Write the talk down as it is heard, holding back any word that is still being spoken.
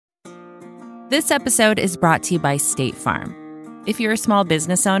This episode is brought to you by State Farm. If you're a small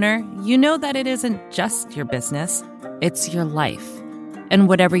business owner, you know that it isn't just your business, it's your life. And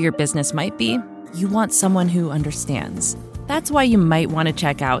whatever your business might be, you want someone who understands. That's why you might want to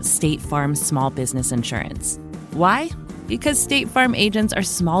check out State Farm Small Business Insurance. Why? Because State Farm agents are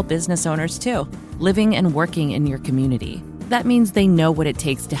small business owners too, living and working in your community. That means they know what it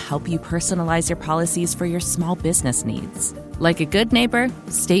takes to help you personalize your policies for your small business needs. Like a good neighbor,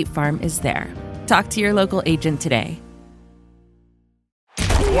 State Farm is there. Talk to your local agent today.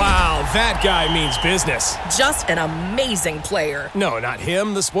 Wow, that guy means business. Just an amazing player. No, not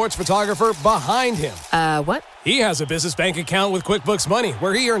him, the sports photographer behind him. What? He has a business bank account with QuickBooks Money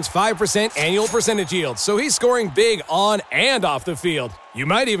where he earns 5% annual percentage yield, so he's scoring big on and off the field. You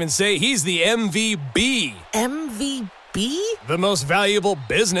might even say he's the MVB. MVP? The most valuable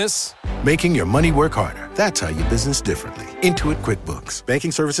business. Making your money work harder. That's how you business differently. Intuit QuickBooks.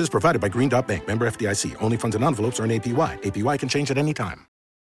 Banking services provided by Green Dot Bank. Member FDIC. Only funds and envelopes earn APY. APY can change at any time.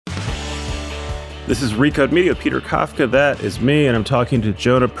 This is Recode Media with Peter Kafka. That is me, and I'm talking to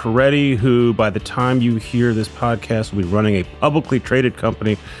Jonah Peretti, who, by the time you hear this podcast, will be running a publicly traded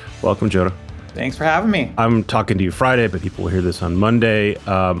company. Welcome, Jonah. Thanks for having me. I'm talking to you Friday, but people will hear this on Monday.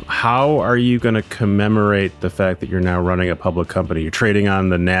 How are you going to commemorate the fact that you're now running a public company? You're trading on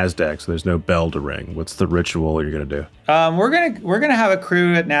the NASDAQ, so there's no bell to ring. What's the ritual you're going to do? We're gonna have a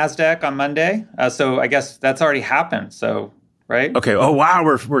crew at NASDAQ on Monday. So I guess that's already happened. So, right? Okay. Oh, wow.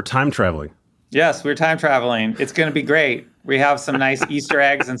 We're time traveling. Yes, we're time traveling. It's going to be great. We have some nice Easter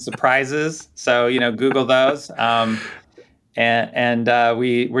eggs and surprises. So, Google those.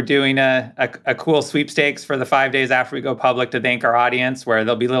 We're doing a cool sweepstakes for the 5 days after we go public to thank our audience, where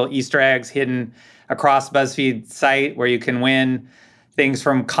there'll be little Easter eggs hidden across BuzzFeed site where you can win things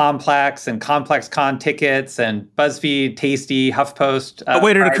from Complex and Complex Con tickets and BuzzFeed, Tasty, HuffPost.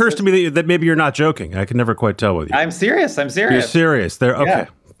 Wait, it occurs to me that maybe you're not joking. I can never quite tell with you. I'm serious. You're serious. Okay. Yeah.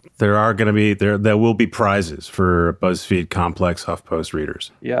 There will be prizes for BuzzFeed Complex HuffPost readers.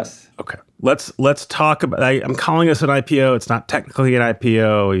 Yes. Okay. Let's talk about. I'm calling this an IPO. It's not technically an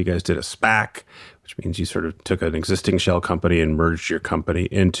IPO. You guys did a SPAC, which means you sort of took an existing shell company and merged your company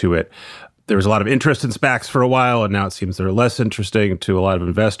into it. There was a lot of interest in SPACs for a while, and now it seems they're less interesting to a lot of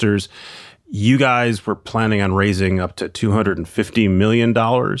investors. You guys were planning on raising up to $250 million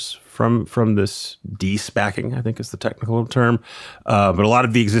from this de-SPACing, I think is the technical term. But a lot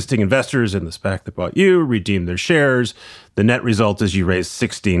of the existing investors in the SPAC that bought you redeemed their shares. The net result is you raised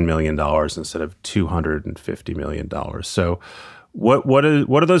 $16 million instead of $250 million. So what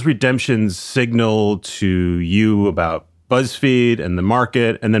do those redemptions signal to you about BuzzFeed and the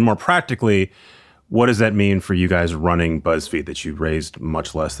market? And then more practically, what does that mean for you guys running BuzzFeed that you raised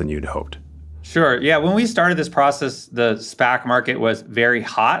much less than you'd hoped? Sure. Yeah. When we started this process, the SPAC market was very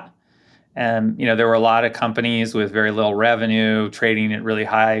hot. And, there were a lot of companies with very little revenue trading at really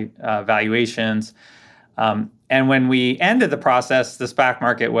high valuations. And when we ended the process, the SPAC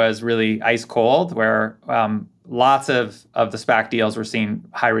market was really ice cold, where lots of the SPAC deals were seeing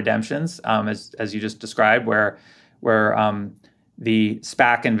high redemptions, as you just described, where the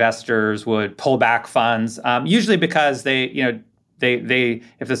SPAC investors would pull back funds, usually because they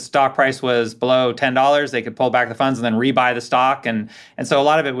if the stock price was below $10, they could pull back the funds and then rebuy the stock, and so a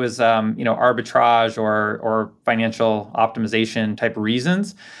lot of it was arbitrage or financial optimization type of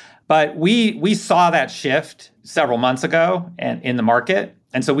reasons. But we saw that shift several months ago and in the market,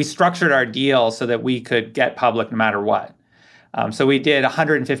 and so we structured our deal so that we could get public no matter what. So we did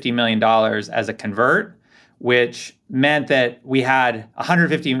 $150 million as a convert, which meant that we had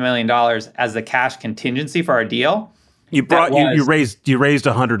 $150 million as the cash contingency for our deal. You raised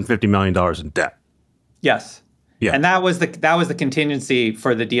 $150 million in debt. Yes. Yeah. And that was the contingency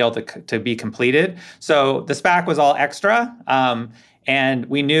for the deal to be completed. So the SPAC was all extra, and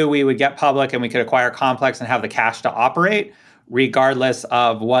we knew we would get public and we could acquire Complex and have the cash to operate, regardless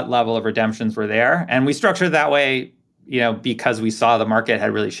of what level of redemptions were there. And we structured it that way, because we saw the market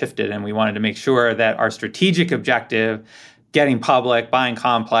had really shifted, and we wanted to make sure that our strategic objective, getting public, buying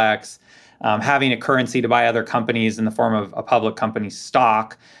Complex, having a currency to buy other companies in the form of a public company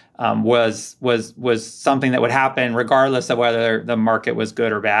stock, was something that would happen regardless of whether the market was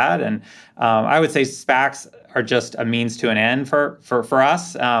good or bad. And I would say SPACs are just a means to an end for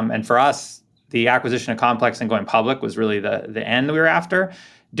us. And for us, the acquisition of Complex and going public was really the end that we were after.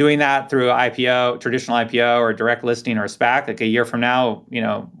 Doing that through IPO, traditional IPO or direct listing or a SPAC, like a year from now,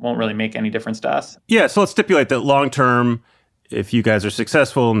 won't really make any difference to us. Yeah, so let's stipulate that long term, if you guys are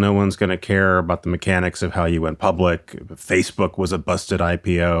successful, no one's going to care about the mechanics of how you went public. Facebook was a busted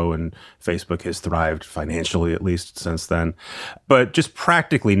IPO, and Facebook has thrived financially, at least since then. But just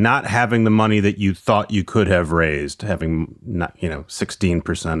practically not having the money that you thought you could have raised, having not,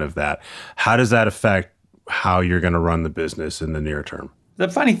 16% of that, how does that affect how you're going to run the business in the near term? The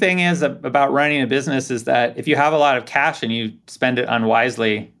funny thing is about running a business is that if you have a lot of cash and you spend it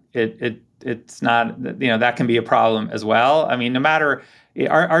unwisely, it's not, that can be a problem as well. I mean, no matter,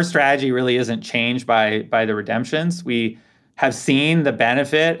 our strategy really isn't changed by the redemptions. We have seen the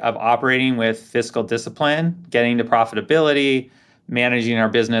benefit of operating with fiscal discipline, getting to profitability, managing our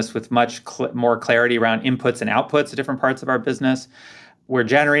business with much more clarity around inputs and outputs of different parts of our business. We're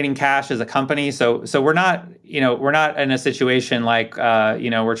generating cash as a company, so we're not in a situation like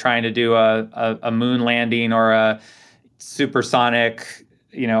we're trying to do a moon landing or a supersonic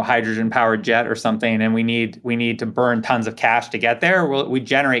hydrogen-powered jet or something, and we need to burn tons of cash to get there. We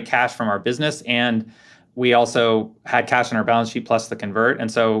generate cash from our business, and we also had cash on our balance sheet plus the convert. And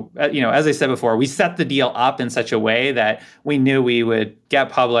so, as I said before, we set the deal up in such a way that we knew we would get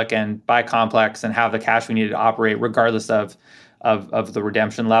public and buy Complex and have the cash we needed to operate regardless of the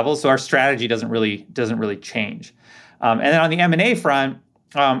redemption level. So our strategy doesn't really change. And then on the M&A front,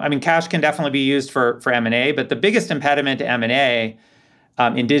 cash can definitely be used for M&A, but the biggest impediment to M&A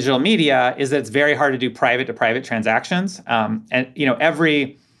in digital media is that it's very hard to do private-to-private transactions. And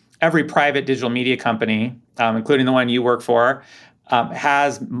every private digital media company, including the one you work for,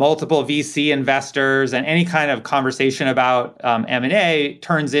 has multiple VC investors, and any kind of conversation about M&A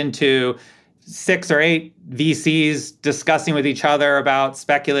turns into 6 or 8 VCs discussing with each other about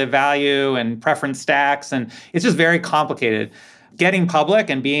speculative value and preference stacks, and it's just very complicated. Getting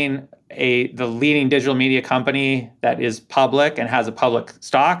public and being the leading digital media company that is public and has a public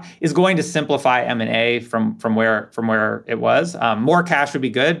stock is going to simplify M&A from where it was. More cash would be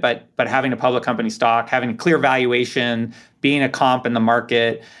good, but having a public company stock, having a clear valuation, being a comp in the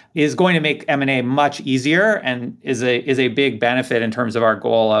market is going to make M&A much easier, and is a big benefit in terms of our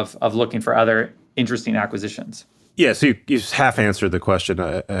goal of looking for other interesting acquisitions. Yeah, so you half answered the question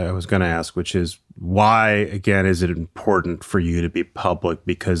I was going to ask, which is why, again, is it important for you to be public?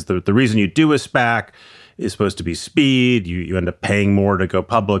 Because the reason you do a SPAC is supposed to be speed. You end up paying more to go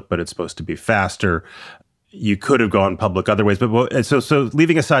public, but it's supposed to be faster. You could have gone public other ways. But so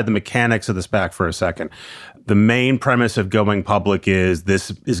leaving aside the mechanics of the SPAC for a second, the main premise of going public is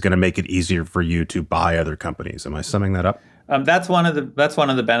this is going to make it easier for you to buy other companies. Am I summing that up? That's one of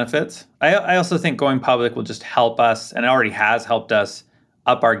the benefits. I also think going public will just help us, and it already has helped us,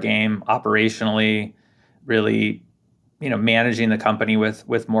 up our game operationally, really, managing the company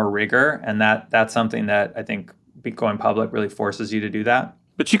with more rigor, and that's something that I think going public really forces you to do that.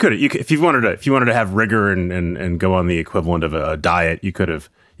 But you could if you wanted to have rigor and go on the equivalent of a diet, you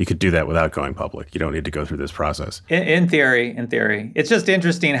could do that without going public. You don't need to go through this process. In theory, it's just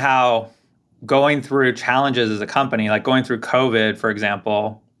interesting how going through challenges as a company, like going through COVID, for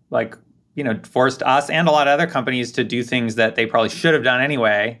example, forced us and a lot of other companies to do things that they probably should have done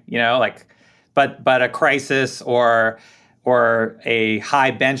anyway, but a crisis or a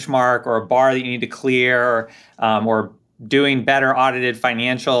high benchmark or a bar that you need to clear, or doing better audited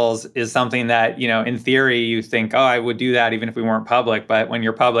financials is something that, in theory, you think, oh, I would do that even if we weren't public. But when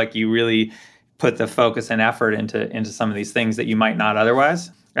you're public, you really put the focus and effort into some of these things that you might not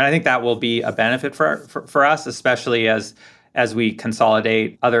otherwise. And I think that will be a benefit for us, especially as we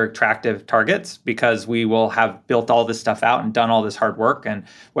consolidate other attractive targets, because we will have built all this stuff out and done all this hard work. And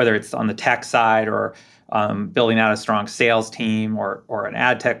whether it's on the tech side or building out a strong sales team or an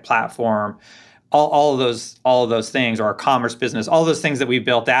ad tech platform, all of those things, or our commerce business, all those things that we've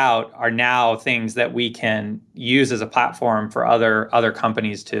built out are now things that we can use as a platform for other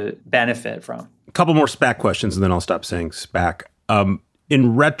companies to benefit from. A couple more SPAC questions, and then I'll stop saying SPAC.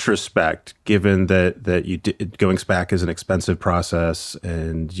 In retrospect, given that going SPAC is an expensive process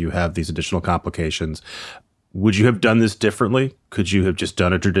and you have these additional complications, would you have done this differently? Could you have just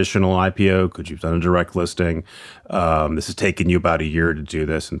done a traditional IPO? Could you have done a direct listing? This has taken you about a year to do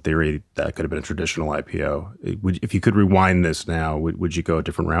this. In theory, that could have been a traditional IPO. If you could rewind this now, would you go a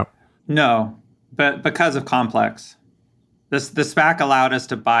different route? No, but because of Complex. The SPAC allowed us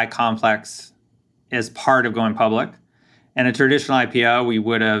to buy Complex as part of going public. And a traditional IPO, we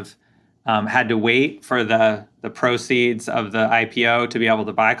would have had to wait for the proceeds of the IPO to be able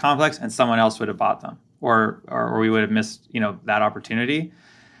to buy Complex, and someone else would have bought them, or we would have missed that opportunity.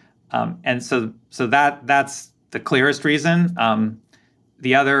 And so that's the clearest reason.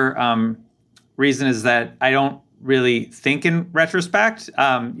 The other reason is that I don't really think in retrospect.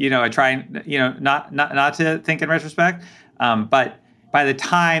 I try not to think in retrospect. But by the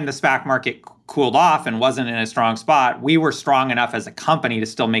time the SPAC market cooled off and wasn't in a strong spot, we were strong enough as a company to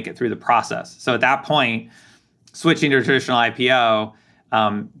still make it through the process. So at that point, switching to a traditional IPO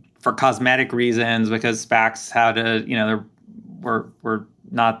for cosmetic reasons, because SPACs had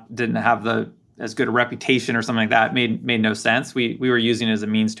didn't have as good a reputation or something like that, made no sense. We were using it as a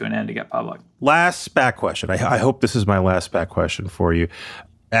means to an end to get public. Last SPAC question. I hope this is my last SPAC question for you.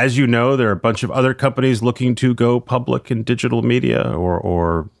 As you know, there are a bunch of other companies looking to go public in digital media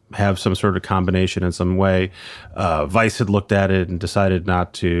or have some sort of combination in some way. Vice had looked at it and decided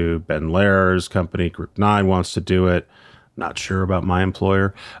not to. Ben Lehrer's company, Group 9, wants to do it. Not sure about my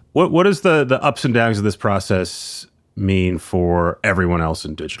employer. What is the ups and downs of this process mean for everyone else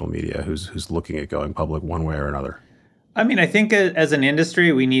in digital media who's looking at going public one way or another? I mean, I think as an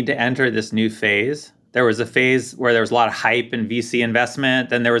industry, we need to enter this new phase. There was a phase where there was a lot of hype and VC investment.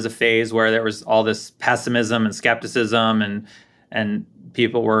 Then there was a phase where there was all this pessimism and skepticism and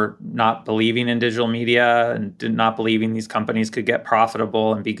people were not believing in digital media and did not believing these companies could get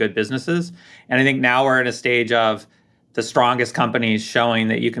profitable and be good businesses. And I think now we're at a stage of the strongest companies showing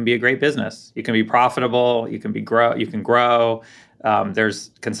that you can be a great business. You can be profitable. You can grow.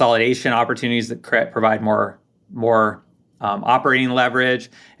 There's consolidation opportunities that provide more operating leverage.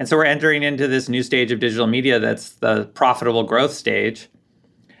 And so we're entering into this new stage of digital media that's the profitable growth stage.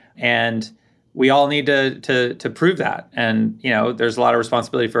 And we all need to prove that. And there's a lot of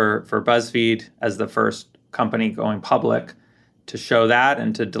responsibility for BuzzFeed as the first company going public to show that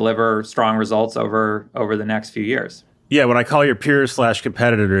and to deliver strong results over the next few years. Yeah, when I call your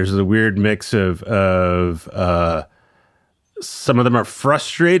peers/competitors, there's a weird mix of some of them are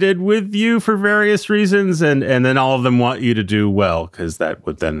frustrated with you for various reasons, and then all of them want you to do well because that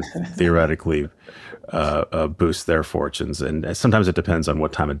would then theoretically boost their fortunes. And sometimes it depends on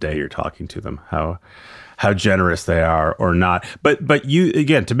what time of day you're talking to them, how generous they are or not. But you,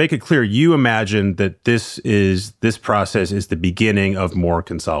 again, to make it clear, you imagine that this process is the beginning of more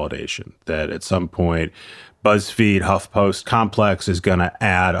consolidation, that at some point BuzzFeed, HuffPost, Complex is going to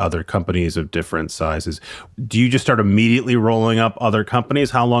add other companies of different sizes. Do you just start immediately rolling up other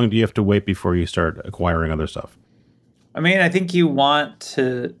companies? How long do you have to wait before you start acquiring other stuff? I mean, I think you want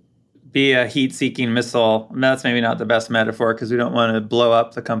to be a heat-seeking missile. I mean, that's maybe not the best metaphor because we don't want to blow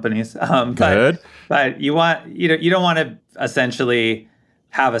up the companies. Good. But you don't want to essentially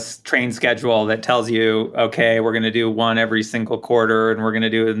have a train schedule that tells you, okay, we're going to do one every single quarter and we're going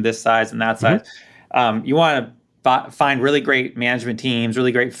to do it in this size and that size. You want to find really great management teams,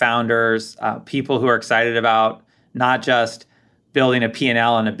 really great founders, people who are excited about not just building a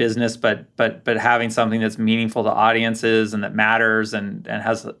P&L and a business, but having something that's meaningful to audiences and that matters and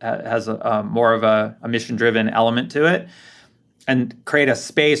has a more of a mission-driven element to it, and create a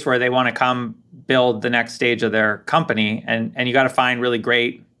space where they want to come build the next stage of their company. And you got to find really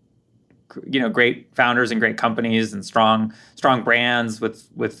great founders and great companies and strong brands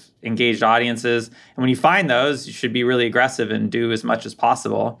with engaged audiences. And when you find those, you should be really aggressive and do as much as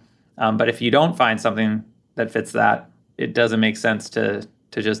possible. But if you don't find something that fits that, it doesn't make sense to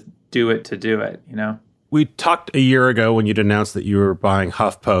just do it to do it, We talked a year ago when you'd announced that you were buying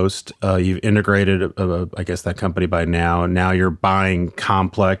HuffPost. You've integrated, I guess, that company by now. And now you're buying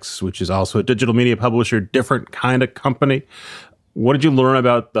Complex, which is also a digital media publisher, different kind of company. What did you learn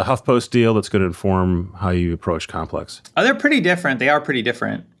about the HuffPost deal that's going to inform how you approach Complex? They're pretty different. They are pretty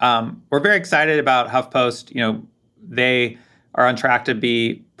different. We're very excited about HuffPost. They are on track to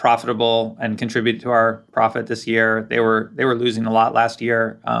be profitable and contribute to our profit this year. They were losing a lot last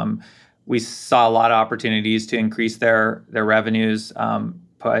year. We saw a lot of opportunities to increase their revenues by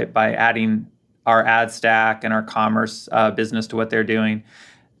adding our ad stack and our commerce business to what they're doing.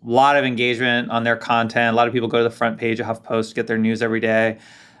 A lot of engagement on their content. A lot of people go to the front page of HuffPost, get their news every day.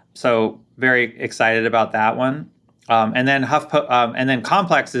 So very excited about that one. And then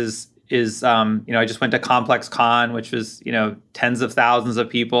Complex is I just went to Complex Con, which was tens of thousands of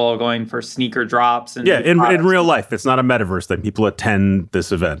people going for sneaker drops and in real life. It's not a metaverse thing. People attend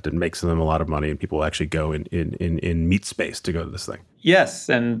this event and makes them a lot of money, and people actually go in meat space to go to this thing. Yes,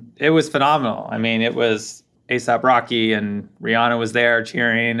 and it was phenomenal. I mean, it was A$AP Rocky and Rihanna was there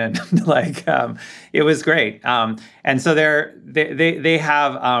cheering, and it was great. And so they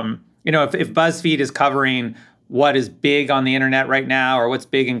have if BuzzFeed is covering what is big on the internet right now or what's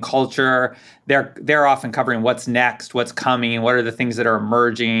big in culture, they're often covering what's next, what's coming, what are the things that are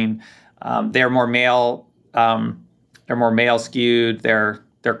emerging. They're more male skewed. They're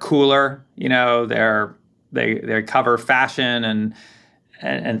cooler. They cover fashion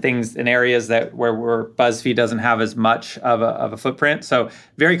and things in areas where BuzzFeed doesn't have as much of a footprint. So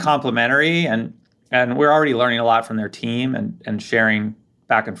very complementary, and And we're already learning a lot from their team and sharing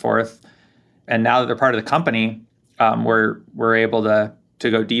back and forth. And now that they're part of the company, we're able to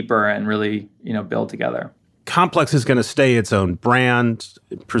go deeper and really, build together. Complex is going to stay its own brand,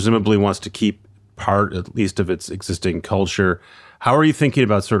 presumably wants to keep part, at least, of its existing culture. How are you thinking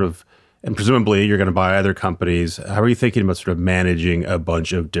about and presumably you're going to buy other companies, how are you thinking about managing a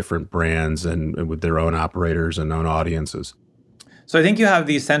bunch of different brands and with their own operators and own audiences? So I think you have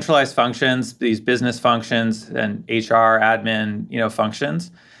these centralized functions, these business functions and HR, admin, functions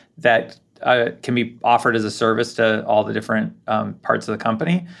that can be offered as a service to all the different parts of the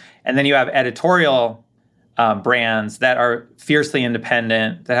company. And then you have editorial brands that are fiercely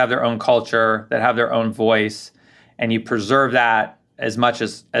independent, that have their own culture, that have their own voice, and you preserve that as much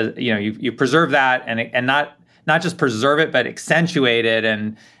as you preserve that and not just preserve it, but accentuate it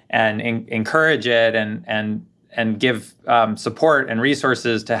and encourage it and give support and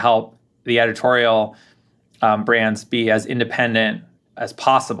resources to help the editorial brands be as independent as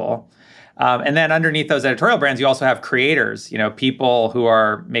possible. And then underneath those editorial brands, you also have creators, people who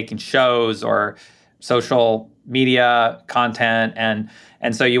are making shows or social media content,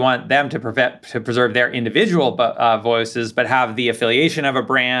 and so you want them to preserve their individual voices, but have the affiliation of a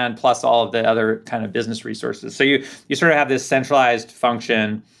brand plus all of the other kind of business resources. So you sort of have this centralized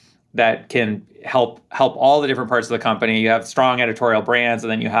function that can help all the different parts of the company. You have strong editorial brands,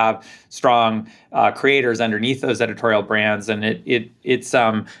 and then you have strong creators underneath those editorial brands, and it's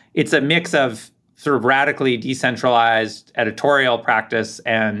a mix of sort of radically decentralized editorial practice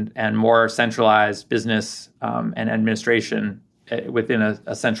and more centralized business and administration within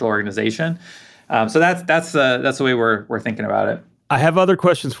a central organization. So that's the way we're thinking about it. I have other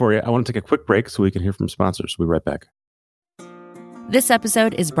questions for you. I want to take a quick break so we can hear from sponsors. We'll be right back. This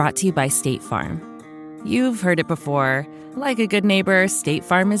episode is brought to you by State Farm. You've heard it before. Like a good neighbor, State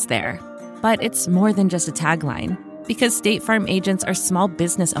Farm is there. But it's more than just a tagline, because State Farm agents are small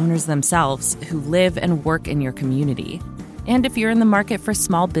business owners themselves who live and work in your community. And if you're in the market for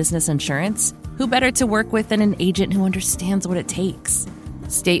small business insurance, who better to work with than an agent who understands what it takes?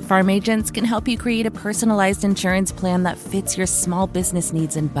 State Farm agents can help you create a personalized insurance plan that fits your small business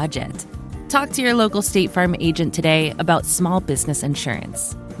needs and budget. Talk to your local State Farm agent today about small business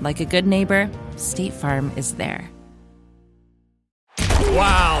insurance. Like a good neighbor, State Farm is there.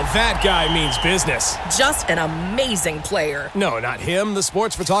 Wow, that guy means business. Just an amazing player. No, not him, the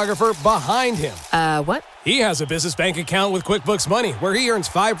sports photographer behind him. What? He has a business bank account with QuickBooks Money where he earns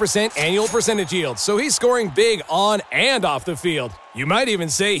 5% annual percentage yield, so he's scoring big on and off the field. You might even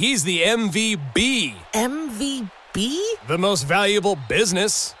say he's the MVB. MVP? The most valuable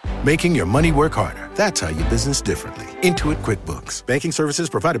business. Making your money work harder. That's how you business differently. Intuit QuickBooks. Banking services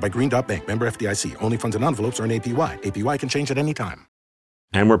provided by Green Dot Bank. Member FDIC. Only funds and envelopes earn APY. APY can change at any time.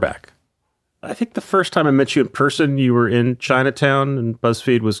 And we're back. I think the first time I met you in person, you were in Chinatown, and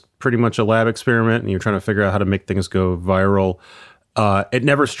BuzzFeed was pretty much a lab experiment, and you were trying to figure out how to make things go viral. It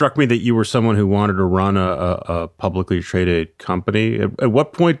never struck me that you were someone who wanted to run a publicly traded company. At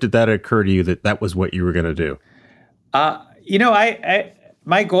what point did that occur to you that was what you were going to do?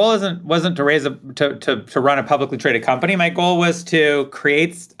 My goal wasn't to run a publicly traded company. My goal was to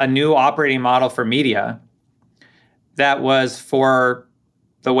create a new operating model for media that was for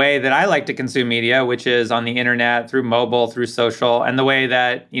the way that I like to consume media, which is on the internet, through mobile, through social, and the way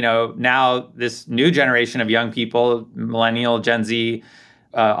that, now this new generation of young people, millennial, Gen Z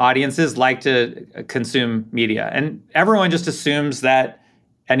audiences like to consume media. And everyone just assumes that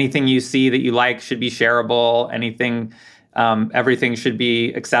anything you see that you like should be shareable, everything should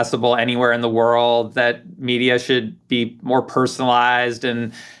be accessible anywhere in the world, that media should be more personalized,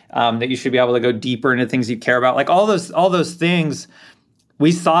 and that you should be able to go deeper into things you care about. Like all those things,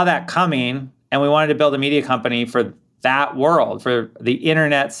 we saw that coming, and we wanted to build a media company for that world, for the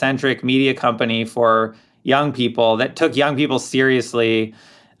internet-centric media company for young people that took young people seriously,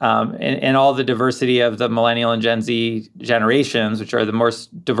 in all the diversity of the millennial and Gen Z generations, which are the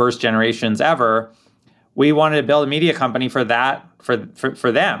most diverse generations ever. We wanted to build a media company for that,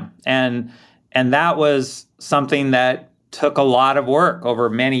 for them. And that was something that took a lot of work over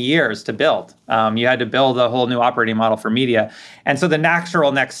many years to build. You had to build a whole new operating model for media. And so the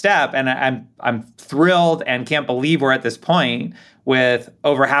natural next step, and I'm thrilled and can't believe we're at this point with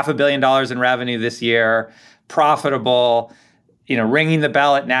over $500 million in revenue this year, profitable, ringing the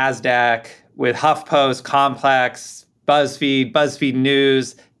bell at NASDAQ with HuffPost, Complex, BuzzFeed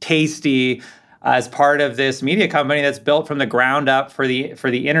News, Tasty, as part of this media company that's built from the ground up for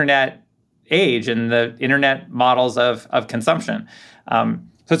the internet age and the internet models of consumption.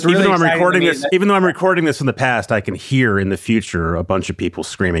 So So it's really even though I'm exciting recording to me this, even though I'm recording this in the past, I can hear in the future a bunch of people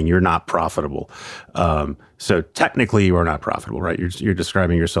screaming, "You're not profitable." So technically, you are not profitable, right? You're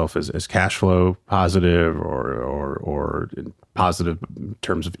describing yourself as cash flow positive or positive in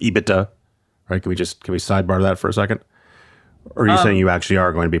terms of EBITDA, right? Can we sidebar that for a second? Or are you saying you actually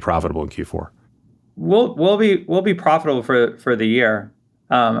are going to be profitable in Q4? We'll be profitable for the year.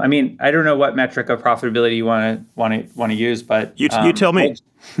 I mean, I don't know what metric of profitability you want to use, but you tell me.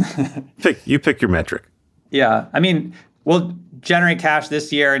 Pick your metric. Yeah, I mean, we'll generate cash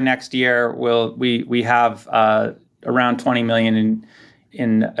this year and next year. We have around 20 million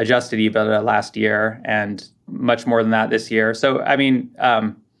in adjusted EBITDA last year, and much more than that this year. So I mean,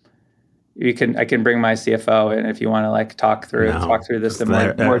 I can bring my CFO in if you want to talk through this in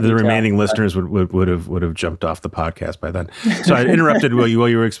more detail. The remaining listeners would have jumped off the podcast by then. So I interrupted while you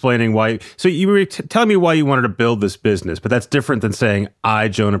were explaining why. So you were telling me why you wanted to build this business, but that's different than saying I,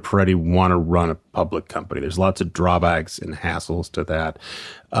 Jonah Peretti, want to run a public company. There's lots of drawbacks and hassles to that.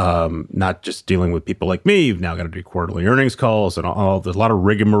 Not just dealing with people like me. You've now got to do quarterly earnings calls and all. There's a lot of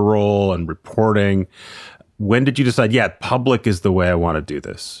rigmarole and reporting. When did you decide? Yeah, public is the way I want to do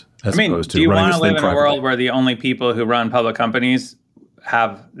this. Do you want to live in a world where the only people who run public companies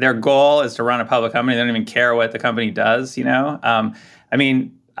have their goal is to run a public company? They don't even care what the company does,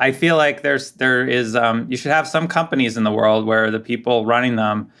 I feel like there is you should have some companies in the world where the people running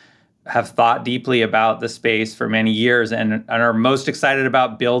them have thought deeply about the space for many years and are most excited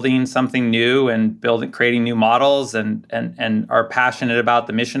about building something new and creating new models and are passionate about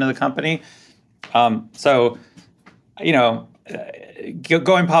the mission of the company.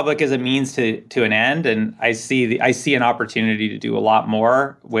 Going public is a means to an end, and I see an opportunity to do a lot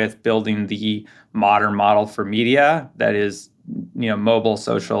more with building the modern model for media that is, mobile,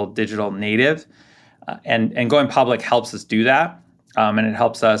 social, digital native, and going public helps us do that, and it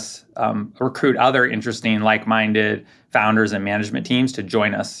helps us recruit other interesting, like-minded founders and management teams to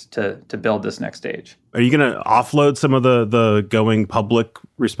join us to build this next stage. Are you going to offload some of the going public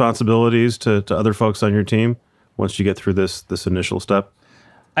responsibilities to other folks on your team once you get through this initial step?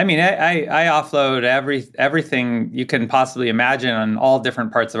 I mean, I offload everything you can possibly imagine on all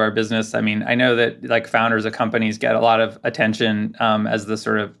different parts of our business. I mean, I know that founders of companies get a lot of attention as the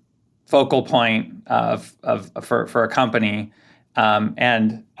sort of focal point for a company,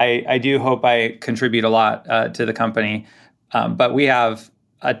 and I do hope I contribute a lot to the company. But we have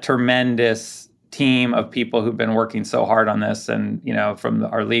a tremendous team of people who've been working so hard on this, and from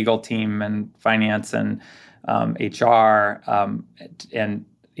our legal team and finance and HR, and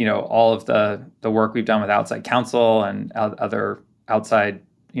all of the work we've done with outside counsel and other outside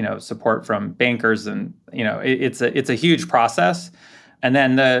support from bankers, and it's a huge process. And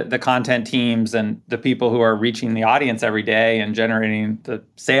then the content teams and the people who are reaching the audience every day and generating the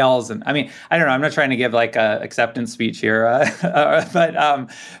sales. And I mean, I don't know. I'm not trying to give a acceptance speech here, but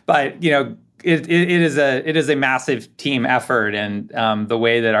it is a massive team effort, and the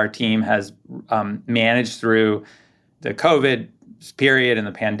way that our team has managed through the COVID period and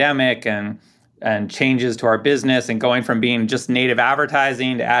the pandemic and changes to our business, and going from being just native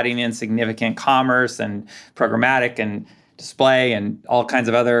advertising to adding in significant commerce and programmatic and display and all kinds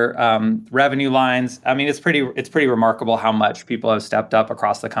of other revenue lines. I mean, it's pretty remarkable how much people have stepped up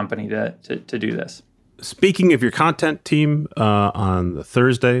across the company to do this. Speaking of your content team, on the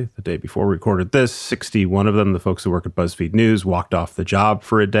Thursday, the day before we recorded this, 61 of them, the folks who work at BuzzFeed News, walked off the job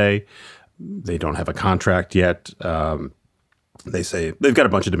for a day. They don't have a contract yet. They say they've got a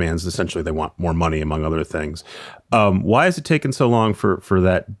bunch of demands. Essentially, they want more money, among other things. Why has it taken so long for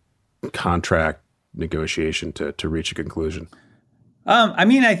that contract negotiation to reach a conclusion?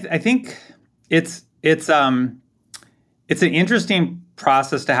 I think it's an interesting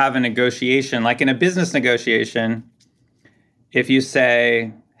process to have a negotiation. Like in a business negotiation, if you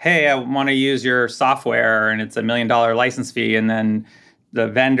say, hey, I want to use your software and it's $1 million license fee, and then the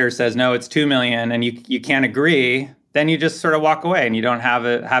vendor says, no, it's $2 million, and you can't agree, then you just sort of walk away and you don't have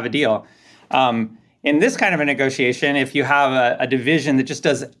a deal. In this kind of a negotiation, if you have a division that just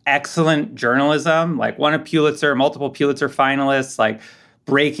does excellent journalism, like won a Pulitzer, multiple Pulitzer finalists, like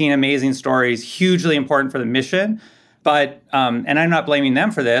breaking amazing stories, hugely important for the mission. But and I'm not blaming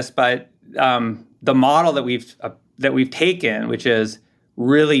them for this, but the model that we've taken, which is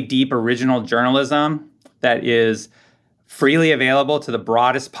really deep original journalism that is freely available to the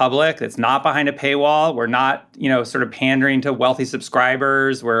broadest public, that's not behind a paywall. We're not, sort of pandering to wealthy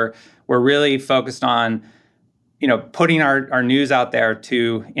subscribers. We're really focused on, putting our news out there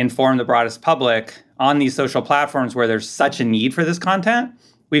to inform the broadest public on these social platforms where there's such a need for this content.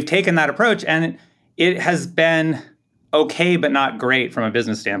 We've taken that approach, and it has been okay, but not great from a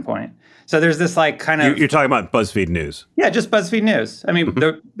business standpoint. So there's this like kind of you're talking about BuzzFeed News. Yeah, just BuzzFeed News. I mean,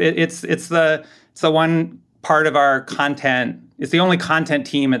 it's the one part of our content. It's the only content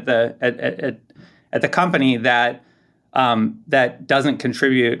team at the company that doesn't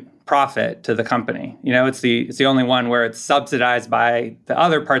contribute profit to the company. It's the only one where it's subsidized by the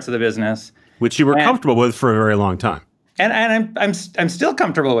other parts of the business, which you were comfortable with for a very long time. And I'm still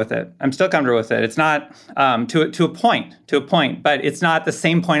comfortable with it. It's not to a point, but it's not the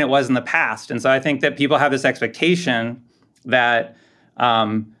same point it was in the past. And so I think that people have this expectation that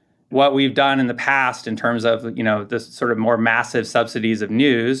what we've done in the past in terms of this sort of more massive subsidies of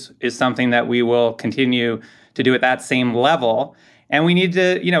news is something that we will continue to do at that same level. And we need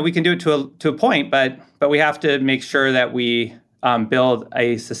to we can do it to a point, but we have to make sure that we build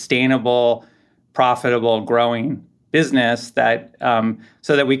a sustainable, profitable, growing business that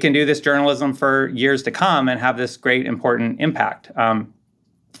so that we can do this journalism for years to come and have this great important impact.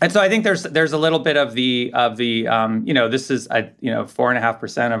 And so I think there's a little bit of the this is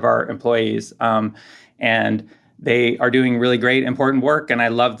 4.5% of our employees, and they are doing really great important work, and I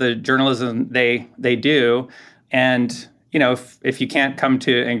love the journalism they do. And if you can't come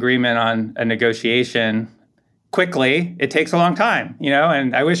to an agreement on a negotiation quickly, it takes a long time,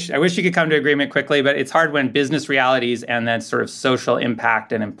 and I wish you could come to agreement quickly, but it's hard when business realities and then sort of social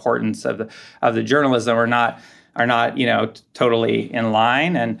impact and importance of the journalism are not totally in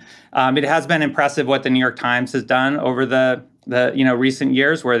line. And it has been impressive what the New York Times has done over the recent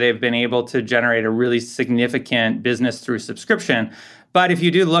years, where they've been able to generate a really significant business through subscription. But if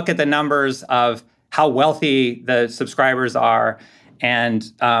you do look at the numbers of how wealthy the subscribers are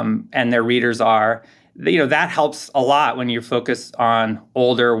and their readers are, that helps a lot when you focus on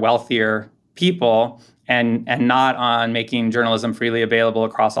older, wealthier people and not on making journalism freely available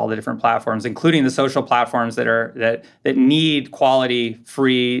across all the different platforms, including the social platforms that need quality,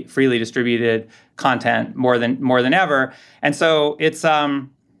 freely distributed content more than ever. And so it's I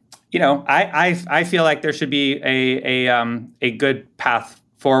feel like there should be a good path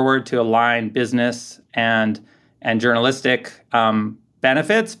forward to align business and journalistic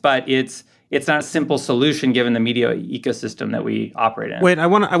benefits, but it's not a simple solution given the media ecosystem that we operate in. Wait, I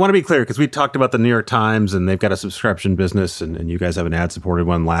want to be clear, because we talked about the New York Times and they've got a subscription business, and you guys have an ad-supported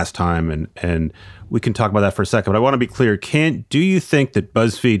one last time, and we can talk about that for a second. But I want to be clear. Do you think that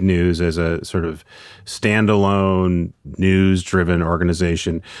BuzzFeed News, as a sort of standalone news-driven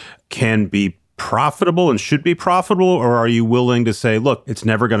organization, can be profitable and should be profitable, or are you willing to say, look, it's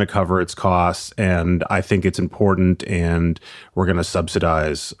never going to cover its costs, and I think it's important, and we're going to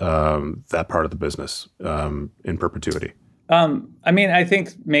subsidize that part of the business in perpetuity? I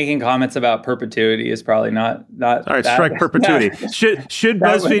think making comments about perpetuity is probably not all right. Strike perpetuity. Should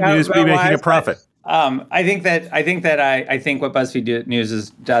BuzzFeed News be making a profit? I think what BuzzFeed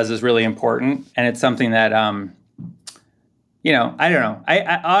News does is really important, and it's something that I don't know.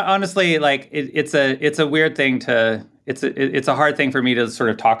 I honestly, like, it's a weird thing it's a hard thing for me to sort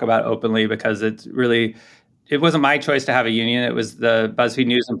of talk about openly, because it wasn't my choice to have a union. It was the BuzzFeed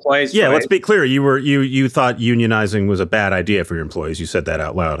News employees' choice. Let's be clear. You thought unionizing was a bad idea for your employees. You said that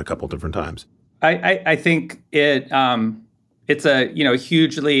out loud a couple different times. I think it's a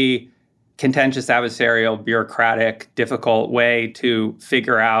hugely contentious, adversarial, bureaucratic, difficult way to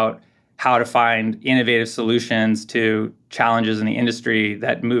figure out how to find innovative solutions to challenges in the industry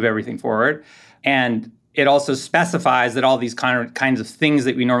that move everything forward. And it also specifies that all these kinds of things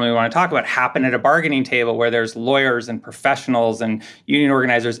that we normally want to talk about happen at a bargaining table where there's lawyers and professionals and union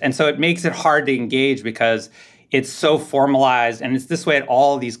organizers. And so it makes it hard to engage because it's so formalized, and it's this way at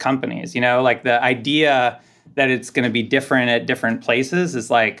all of these companies. Like the idea that it's going to be different at different places is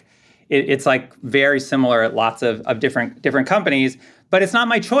like, it's like very similar at lots of different companies. But it's not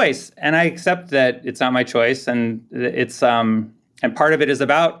my choice, and I accept that it's not my choice, and it's and part of it is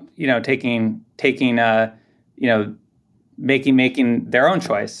about making their own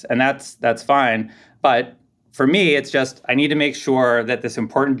choice, and that's fine. But for me, it's just I need to make sure that this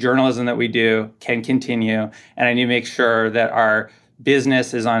important journalism that we do can continue, and I need to make sure that our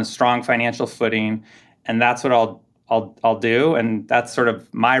business is on strong financial footing, and that's what I'll do, and that's sort of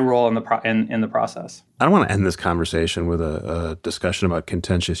my role in the process. I don't want to end this conversation with a discussion about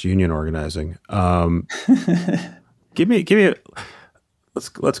contentious union organizing. Let's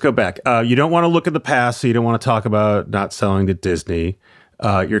go back. You don't want to look at the past, so you don't want to talk about not selling to Disney.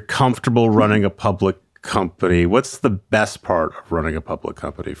 You're comfortable running a public company. What's the best part of running a public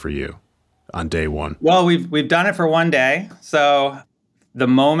company for you on day one? Well, we've done it for one day, so the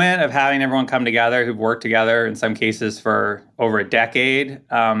moment of having everyone come together who've worked together in some cases for over a decade,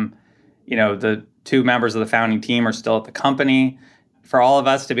 2 members of the founding team are still at the company. For all of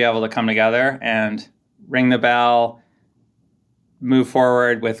us to be able to come together and ring the bell, move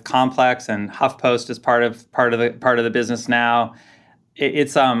forward with Complex and HuffPost as part of the business now,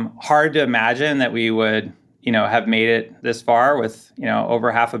 it's hard to imagine that we would have made it this far with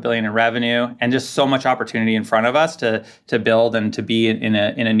over $500 million in revenue and just so much opportunity in front of us to build and to be in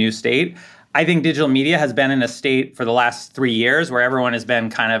a new state. I think digital media has been in a state for the last 3 years where everyone has been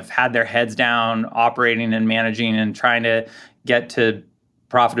kind of had their heads down, operating and managing and trying to get to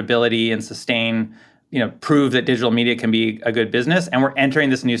profitability and sustain, prove that digital media can be a good business. And we're entering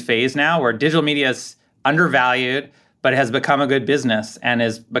this new phase now where digital media is undervalued, but has become a good business and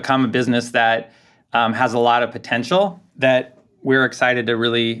has become a business that has a lot of potential that we're excited to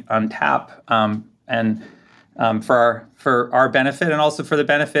really untap. For our benefit and also for the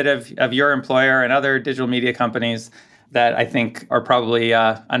benefit of your employer and other digital media companies that I think are probably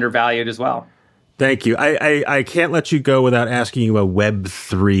undervalued as well. Thank you. I can't let you go without asking you a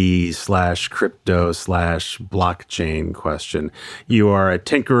Web3/crypto/blockchain question. You are a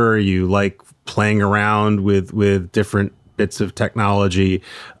tinkerer. You like playing around with different bits of technology.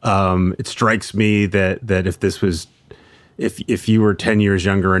 It strikes me that if this was if you were 10 years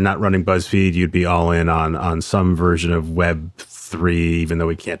younger and not running BuzzFeed, you'd be all in on some version of Web3, even though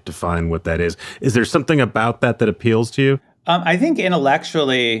we can't define what that is. Is there something about that appeals to you? I think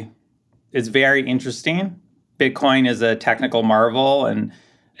intellectually it's very interesting. Bitcoin is a technical marvel and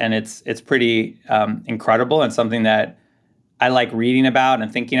it's pretty incredible and something that I like reading about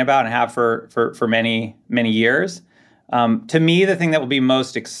and thinking about and have for many, many years. To me, the thing that will be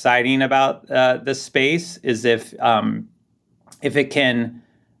most exciting about this space is if it can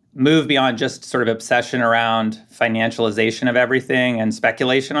move beyond just sort of obsession around financialization of everything and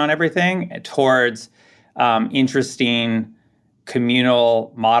speculation on everything towards interesting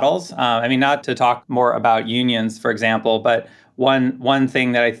communal models. Not to talk more about unions, for example, but one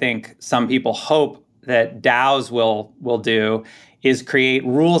thing that I think some people hope that DAOs will do is create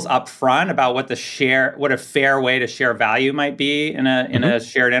rules up front about what a fair way to share value might be in a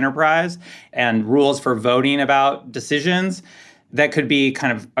shared enterprise, and rules for voting about decisions that could be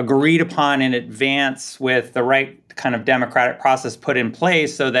kind of agreed upon in advance with the right kind of democratic process put in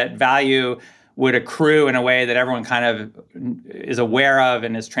place so that value would accrue in a way that everyone kind of is aware of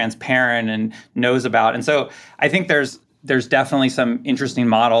and is transparent and knows about. And so I think there's definitely some interesting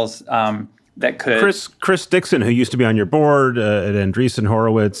models that could... Chris Dixon, who used to be on your board at Andreessen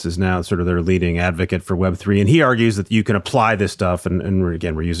Horowitz, is now sort of their leading advocate for Web3. And he argues that you can apply this stuff, and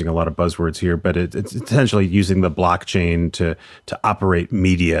we're using a lot of buzzwords here, but it's essentially using the blockchain to operate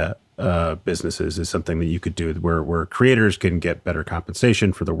media businesses is something that you could do where creators can get better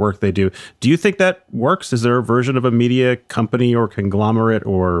compensation for the work they do. Do you think that works? Is there a version of a media company or conglomerate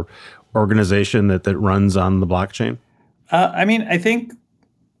or organization that runs on the blockchain? I think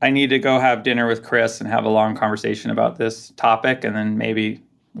I need to go have dinner with Chris and have a long conversation about this topic, and then maybe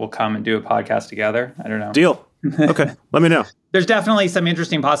we'll come and do a podcast together. I don't know. Deal. Okay. Let me know. There's definitely some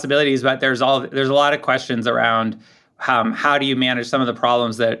interesting possibilities, but there's a lot of questions around how do you manage some of the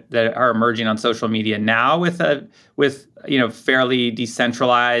problems that are emerging on social media now with fairly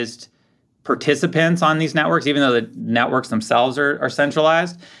decentralized participants on these networks, even though the networks themselves are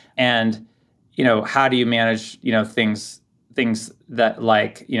centralized, and how do you manage things that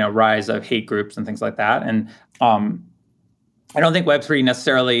rise of hate groups and things like that. And I don't think Web3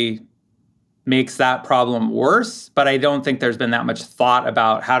 necessarily makes that problem worse, but I don't think there's been that much thought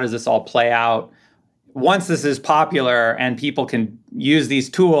about how does this all play out. Once this is popular and people can use these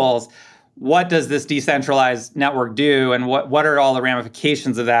tools, what does this decentralized network do, and what are all the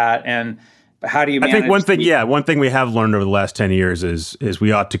ramifications of that, and how do you manage? I think one thing we have learned over the last 10 years is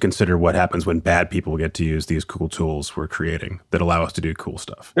we ought to consider what happens when bad people get to use these cool tools we're creating that allow us to do cool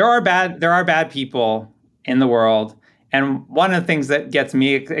stuff. There are bad people in the world, and one of the things that gets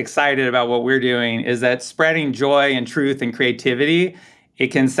me excited about what we're doing is that spreading joy and truth and creativity. It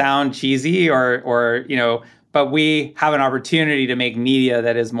can sound cheesy but we have an opportunity to make media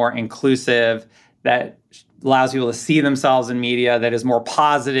that is more inclusive, that allows people to see themselves in media, that is more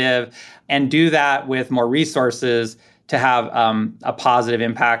positive, and do that with more resources to have a positive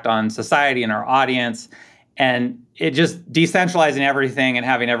impact on society and our audience. And it just decentralizing everything and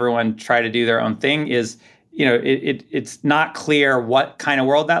having everyone try to do their own thing is, it's not clear what kind of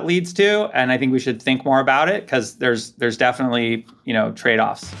world that leads to. And I think we should think more about it because there's definitely,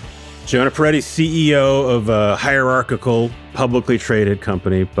 trade-offs. Jonah Peretti, CEO of a hierarchical, publicly traded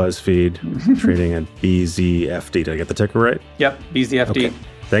company, BuzzFeed, trading at BZFD. Did I get the ticker right? Yep, BZFD. Okay.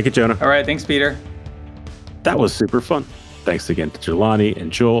 Thank you, Jonah. All right, thanks, Peter. That was super fun. Thanks again to Jelani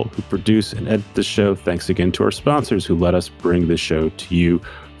and Joel, who produce and edit the show. Thanks again to our sponsors who let us bring the show to you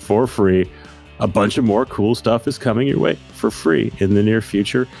for free. A bunch of more cool stuff is coming your way for free in the near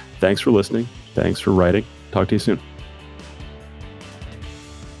future. Thanks for listening. Thanks for writing. Talk to you soon.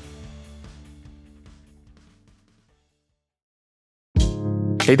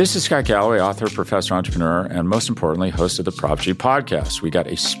 Hey, this is Scott Galloway, author, professor, entrepreneur, and most importantly, host of the Prop G podcast. We got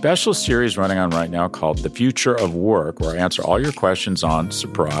a special series running on right now called The Future of Work, where I answer all your questions on,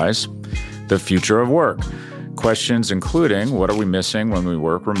 surprise, the future of work. Questions including, what are we missing when we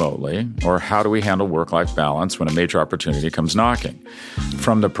work remotely? Or how do we handle work-life balance when a major opportunity comes knocking?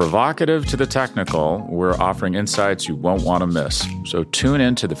 From the provocative to the technical, we're offering insights you won't want to miss. So tune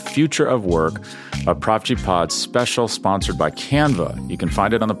in to The Future of Work, a Prop G Pod special sponsored by Canva. You can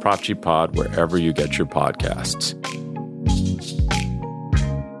find it on the Prop G Pod wherever you get your podcasts.